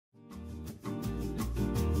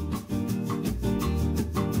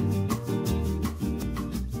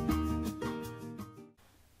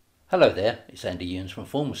Hello there, it's Andy Yunes from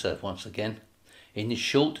FormaServe once again. In this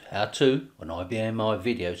short how-to on IBM I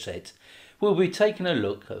video set, we'll be taking a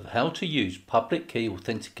look at how to use public key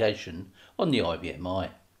authentication on the IBM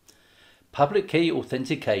I. Public key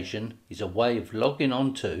authentication is a way of logging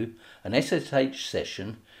on to an SSH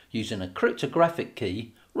session using a cryptographic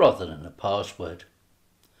key rather than a password.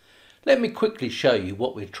 Let me quickly show you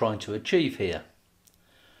what we're trying to achieve here.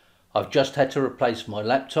 I've just had to replace my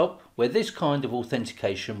laptop where this kind of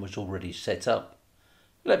authentication was already set up.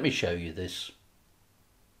 Let me show you this.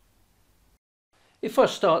 If I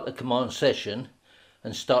start the command session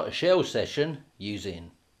and start a shell session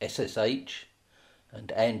using SSH and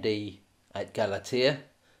Andy at Galatea,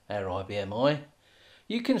 our IBM I,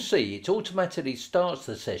 you can see it automatically starts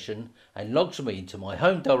the session and logs me into my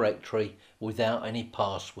home directory without any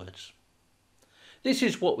passwords. This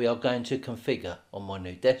is what we are going to configure on my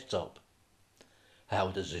new desktop. How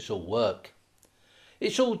does this all work?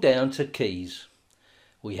 It's all down to keys.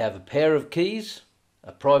 We have a pair of keys,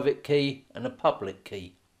 a private key and a public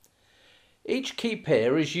key. Each key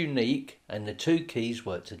pair is unique and the two keys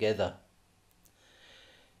work together.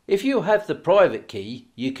 If you have the private key,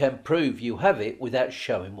 you can prove you have it without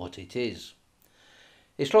showing what it is.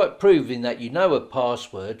 It's like proving that you know a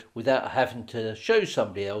password without having to show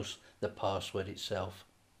somebody else the password itself.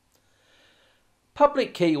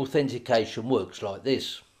 Public key authentication works like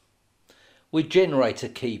this. We generate a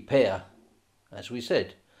key pair, as we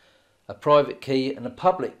said, a private key and a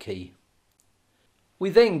public key. We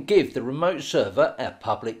then give the remote server our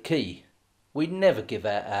public key. We never give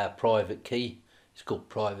out our private key. It's called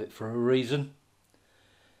private for a reason.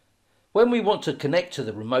 When we want to connect to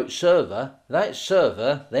the remote server, that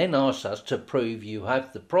server then asks us to prove you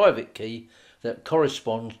have the private key that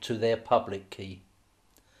corresponds to their public key.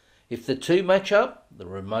 If the two match up, the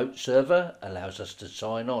remote server allows us to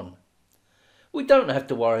sign on. We don't have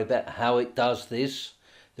to worry about how it does this.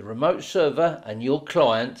 The remote server and your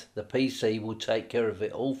client, the PC, will take care of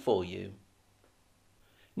it all for you.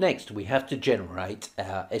 Next, we have to generate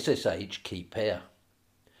our SSH key pair.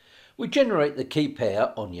 We generate the key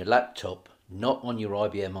pair on your laptop, not on your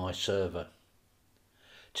IBM I server.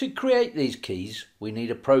 To create these keys, we need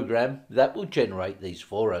a program that will generate these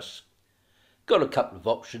for us. Got a couple of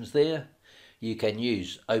options there. You can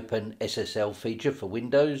use OpenSSL feature for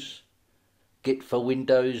Windows, Git for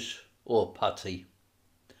Windows, or PuTTY.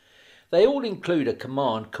 They all include a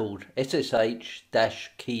command called ssh-keygen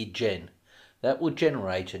that will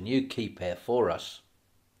generate a new key pair for us.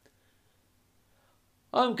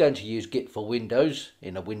 I'm going to use Git for Windows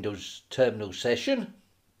in a Windows terminal session.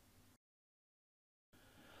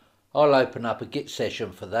 I'll open up a Git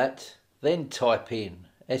session for that, then type in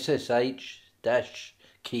ssh-keygen.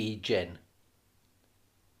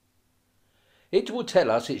 It will tell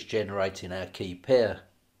us it's generating our key pair.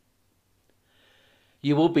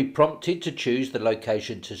 You will be prompted to choose the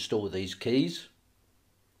location to store these keys.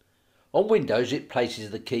 On Windows, it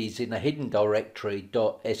places the keys in a hidden directory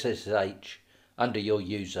 .ssh under your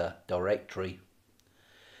user directory.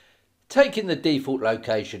 Taking the default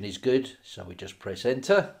location is good, so we just press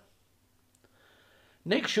enter.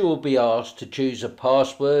 Next you will be asked to choose a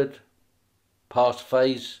password,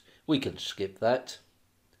 passphrase. We can skip that.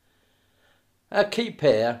 Our key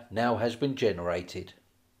pair now has been generated.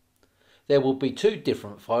 There will be two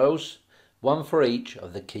different files, one for each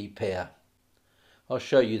of the key pair. I'll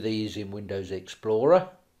show you these in Windows Explorer.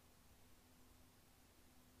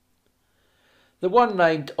 The one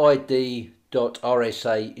named id.rsa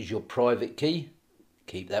is your private key.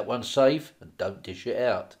 Keep that one safe and don't dish it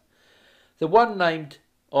out. The one named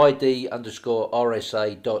id_rsa.pub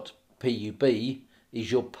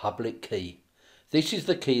is your public key. This is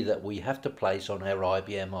the key that we have to place on our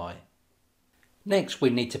IBM I. Next, we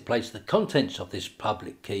need to place the contents of this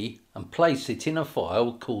public key and place it in a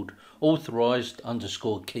file called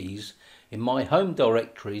authorized_keys in my home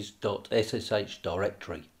directories.ssh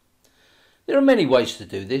directory. There are many ways to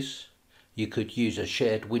do this. You could use a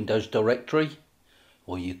shared Windows directory,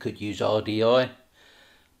 or you could use RDI,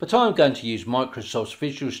 but I'm going to use Microsoft's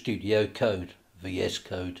Visual Studio Code, VS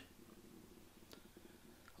Code.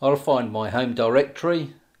 I'll find my home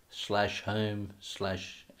directory, /home/Andy,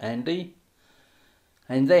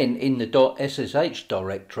 and then in the .ssh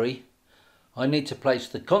directory, I need to place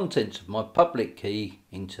the contents of my public key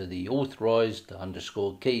into the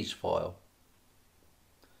authorized_keys file.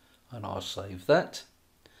 And I'll save that.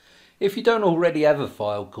 If you don't already have a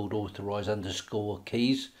file called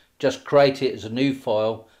authorized_keys, just create it as a new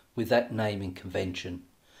file with that naming convention.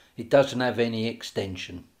 It doesn't have any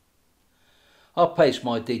extension. I'll paste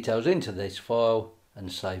my details into this file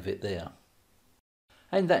and save it there.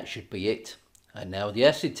 And that should be it. And now the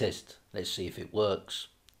acid test. Let's see if it works.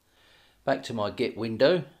 Back to my Git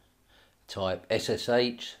window, type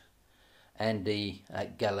SSH Andy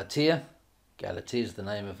at Galatea. Galatea is the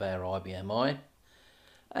name of our IBM I.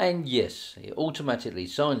 And yes, it automatically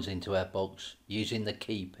signs into our box using the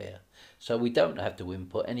key pair, so we don't have to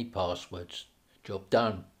input any passwords. Job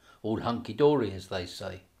done. All hunky-dory, as they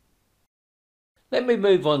say. Let me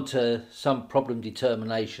move on to some problem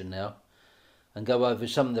determination now and go over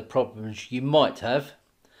some of the problems you might have.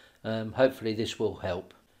 Hopefully this will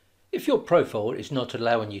help. If your profile is not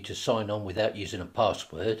allowing you to sign on without using a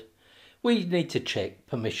password, we need to check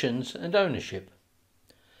permissions and ownership.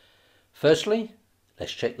 Firstly,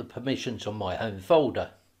 let's check the permissions on my home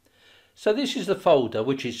folder. So this is the folder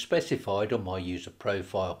which is specified on my user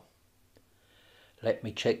profile. Let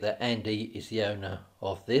me check that Andy is the owner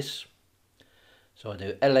of this. So I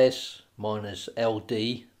do ls-ld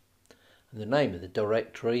and the name of the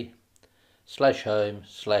directory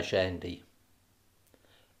 /home/Andy.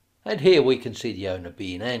 And here we can see the owner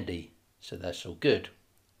being Andy, so that's all good.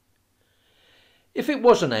 If it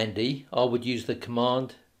wasn't Andy, I would use the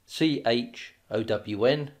command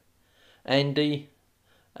chown Andy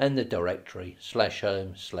and the directory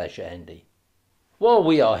 /home/Andy. While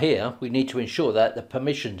we are here, we need to ensure that the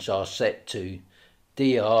permissions are set to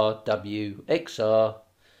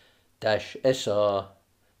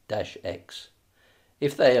drwxr-sr-x.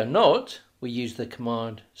 If they are not, we use the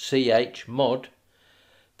command chmod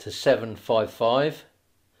to 755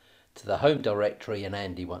 to the home directory and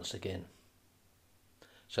Andy once again.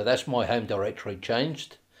 So that's my home directory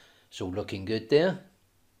changed. It's all looking good there.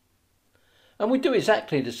 And we do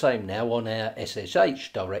exactly the same now on our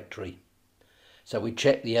SSH directory. So we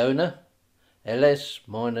check the owner,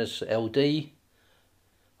 ls-ld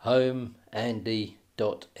home andy.ssh,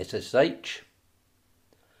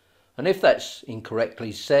 and if that's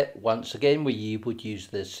incorrectly set, once again we would use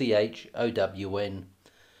the chown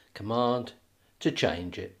command to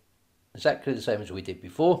change it. Exactly the same as we did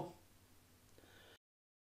before.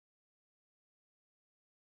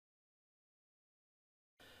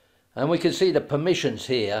 And we can see the permissions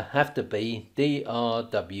here have to be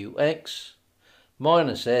drwx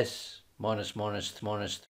 -s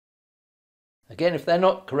 --. Again, if they're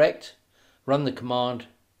not correct, run the command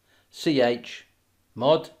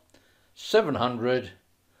chmod 700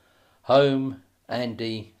 home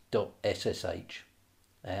andy.ssh,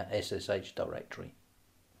 our SSH directory.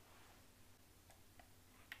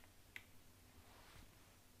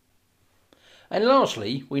 And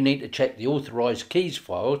lastly, we need to check the authorized keys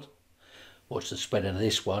file. What's the spelling of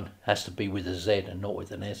this one? Has to be with a Z and not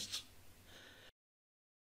with an S.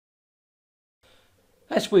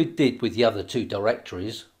 As we did with the other two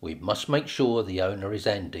directories, we must make sure the owner is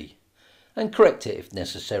Andy and correct it if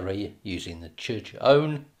necessary using the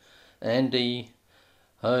chown Andy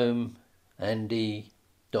home Andy.ssh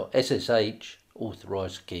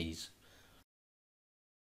authorized keys.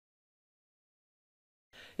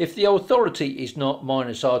 If the authority is not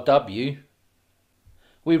 -rw,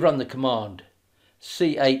 we run the command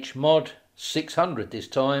chmod 600 this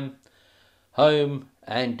time home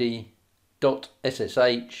Andy.ssh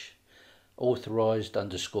authorized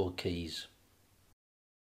 _keys.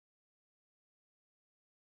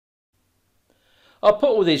 I'll put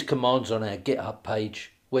all these commands on our GitHub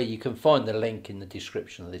page, where you can find the link in the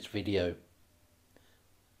description of this video.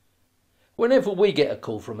 Whenever we get a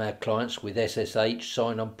call from our clients with SSH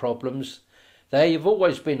sign-on problems, they have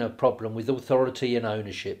always been a problem with authority and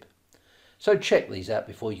ownership. So check these out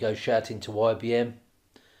before you go shouting to IBM.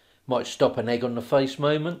 Might stop an egg on the face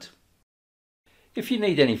moment. If you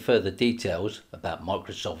need any further details about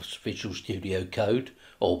Microsoft's Visual Studio Code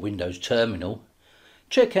or Windows Terminal,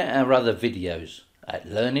 check out our other videos at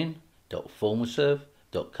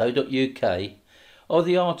learning.formaserve.co.uk or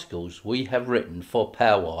the articles we have written for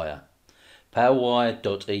Powerwire,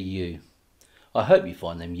 Powerwire.eu. I hope you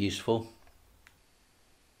find them useful.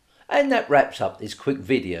 And that wraps up this quick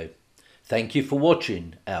video. Thank you for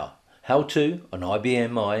watching our How To on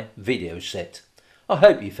IBM I video set. I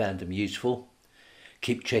hope you found them useful.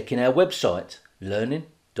 Keep checking our website,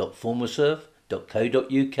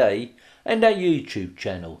 learning.formaserve.co.uk, and our YouTube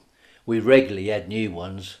channel. We regularly add new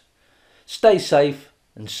ones. Stay safe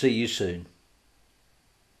and see you soon.